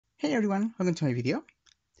Hey everyone, welcome to my video.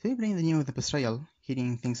 Today we're playing the new Tempest Royal,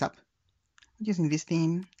 heating things up. Using this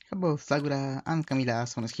team, have both Sakura and Camilla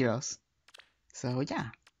as bonus heroes. So yeah,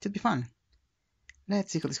 it should be fun.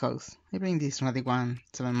 Let's see how this goes. I bring this Lunatic one,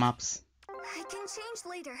 7 maps. I can change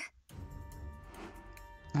later.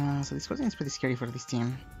 So this person is pretty scary for this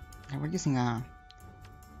team. We're using a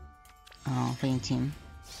flying team.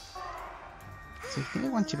 So I think I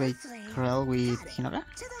want to bait Corel with Hinoka.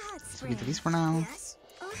 So we do this for now. Yes?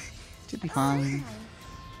 Should be fine.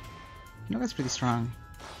 Hinoka's pretty strong.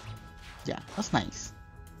 Yeah, that's nice.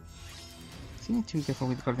 So you need to be careful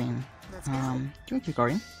with Gordon. Can we kill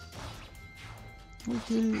Corin? Can we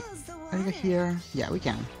kill Ariga here? Yeah, we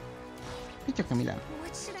can. Good job, Camilla.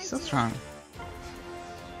 She's so strong.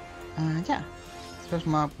 Yeah. This first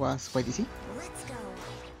mob was quite easy. Let's go.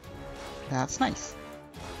 That's nice.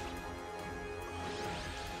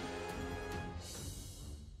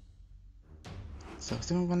 So,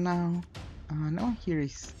 second one now. No one here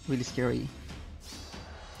is really scary.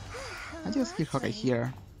 I just kill Hawkeye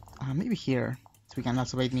here. Maybe here, so we can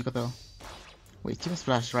also bait Mikoto. Wait, she has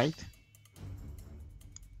flash, right?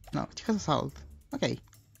 No, she has assault. Okay.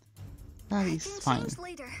 That is fine.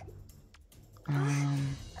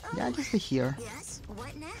 Yeah, I'll just stay here. Yes?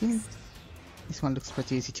 What next? This one looks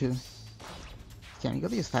pretty easy too. Yeah,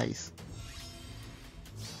 Mikoto just dies.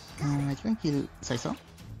 You can kill Saiso.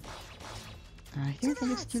 I think I can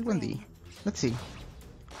just kill Wendy. Let's see.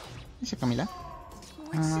 Let's check Camilla.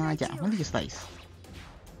 Yeah, Wendy just dies.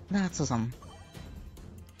 That's awesome.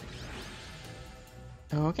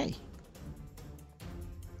 Okay.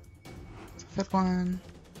 So third one.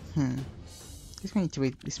 Guess we need to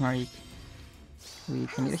wait this Marik with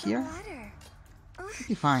Camilla here. Should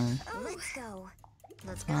be fine. Let's go.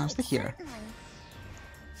 Let's go. Stay here.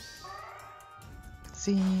 Let's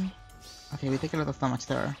see. Okay, we take a lot of damage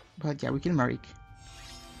there, but yeah, we kill Marik.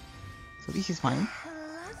 So this is fine.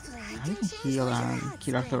 We can heal and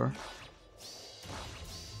kill Arthur.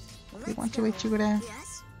 We want to wait Chigure.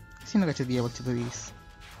 Hinoka should be able to do this.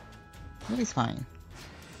 That is fine.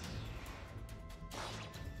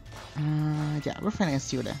 Yeah, we're fine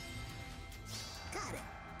against Chigure. I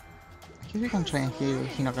guess we can try and heal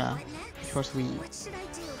Hinoka before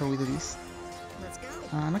we do this.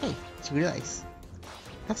 Okay, Chigure dies.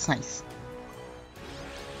 That's nice.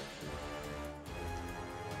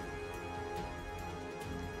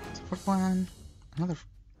 So fourth one, another.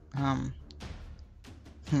 I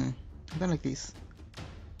don't like this.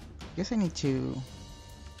 I guess I need to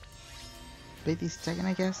bait this dragon,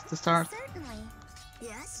 I guess, to start. Certainly.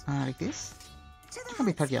 Yes. Like this. It can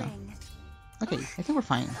be Tarja. Okay, I think we're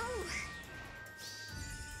fine.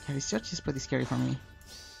 Yeah, this church is pretty scary for me.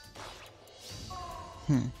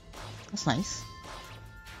 That's nice.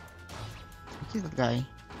 Kill that guy.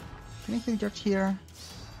 Can I kill George here?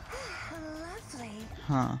 Lovely.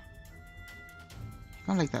 Huh. I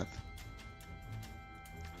don't like that.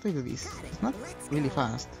 How do I do this? It's not really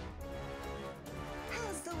fast.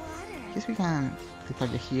 How's the water? Guess we can kill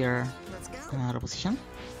Tarja here. Let's go. Reposition.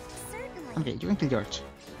 Certainly. Okay, you can kill George.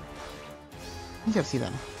 Good job, Caeda.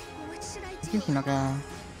 What should I Kill do? Hinoka.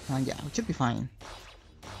 Yeah, we should be fine.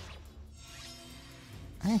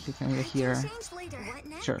 I can kill Camilla here. Change later. What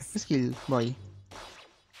next? Sure, let's kill boy.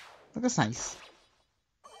 That's nice.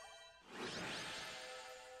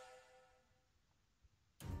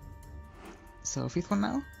 So fifth one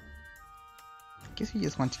now. I guess we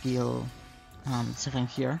just want to kill Seraphine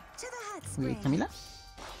here To the hot spring. with Camilla.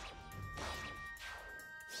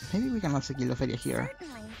 Maybe we can also kill Ophelia here.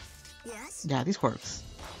 Certainly. Yes. Yeah, this works.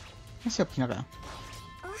 Let's help Hinoka.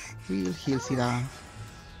 Oh, We'll heal Caeda.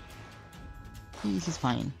 This is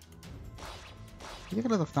fine. We get a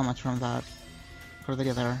lot of damage from that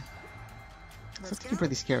Cordelia there. It's let's actually go.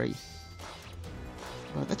 pretty scary.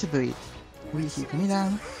 But that should do it. We heal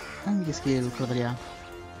Camilla, and we just kill Cordelia.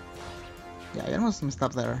 Yeah, I almost messed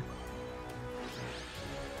up there.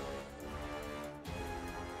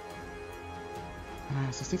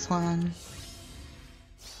 So 6-1.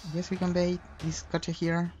 I guess we can bait this gotcha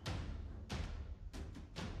here.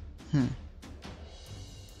 Yeah,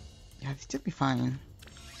 this should be fine.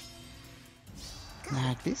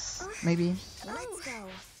 Like this, maybe. Let's go.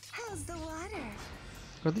 How's the water?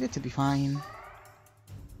 Cordelia should be fine.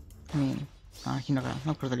 I mean, Hinoka,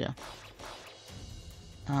 not Cordelia.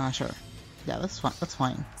 Sure. Yeah, that's fine. That's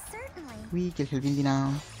fine. Certainly. We kill Helvindi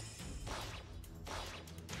now. I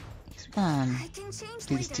guess we can I can change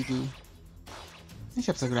kill this later. Tiki. Nice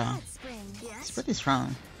job, Sakura. Hot spring. It's Yes. pretty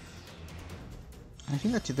strong. I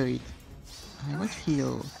think that should do it. I want to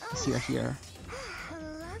heal Caeda here.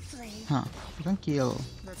 Lovely. Huh, you can kill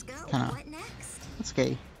Let's go. Kana. What next? That's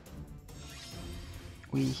okay.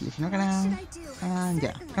 We heal Hinoka now, and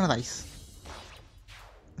yeah, kinda dies.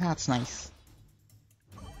 That's nice.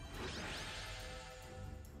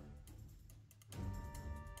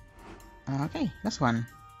 Okay, last one.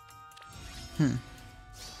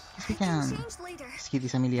 Guess we can skip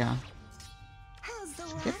this Amelia.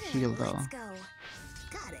 Get healed though.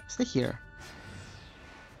 Stay here.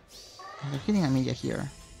 They're hitting Amelia here.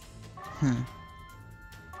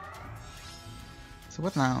 So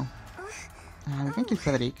what now? We can kill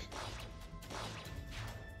Frederick.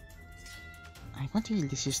 I want to kill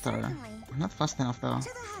this sister. I'm not fast enough though.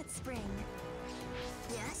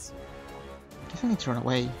 Guess I need to run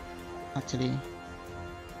away. Actually.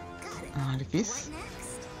 Like this?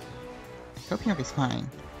 I hope Hinoka is fine.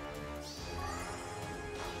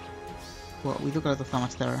 Well, we do got a lot of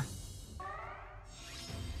damage there.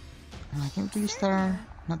 Can we kill this star?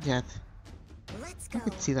 Not yet. I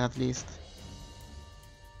could see that at least.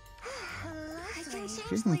 I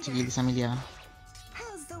just need to kill this Amelia.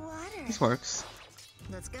 This works.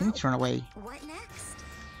 I need to run away.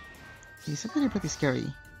 It's actually pretty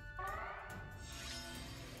scary.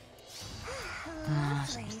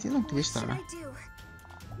 Still on to star.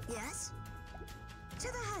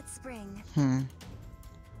 I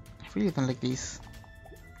really don't like this.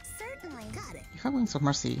 You have Wings of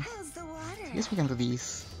Mercy. So I guess we can do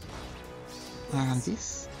this. And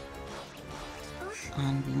this.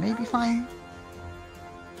 And we may be fine.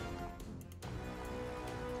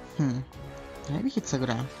 Maybe hit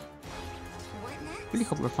Sakura. Really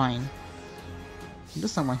hope we're fine. We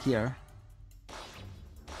lose someone here.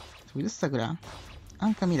 So we lose Sakura.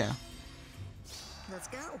 And Camilla.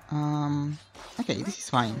 Okay, this is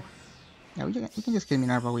fine. Yeah, we can just kill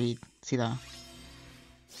Minerva with Caeda.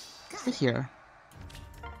 Stay here.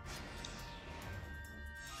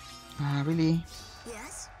 Really?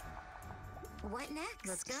 Yes. What next?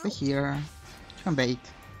 Let's go. Stay here. Try and bait.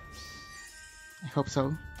 I hope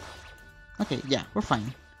so. Okay, yeah, we're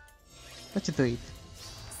fine. Let's do it.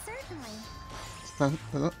 Certainly. So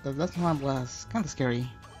the last one was kinda scary.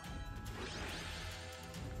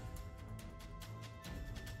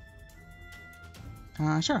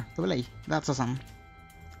 Sure, double A. That's awesome.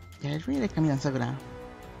 Yeah, I really like Camilla and Sakura.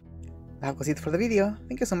 That was it for the video.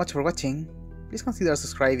 Thank you so much for watching. Please consider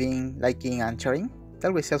subscribing, liking, and sharing. That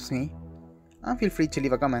always helps me. And feel free to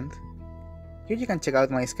leave a comment. Here you can check out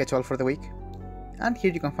my schedule for the week. And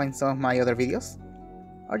here you can find some of my other videos.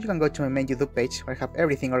 Or you can go to my main YouTube page where I have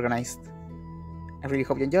everything organized. I really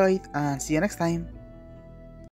hope you enjoyed, and see you next time.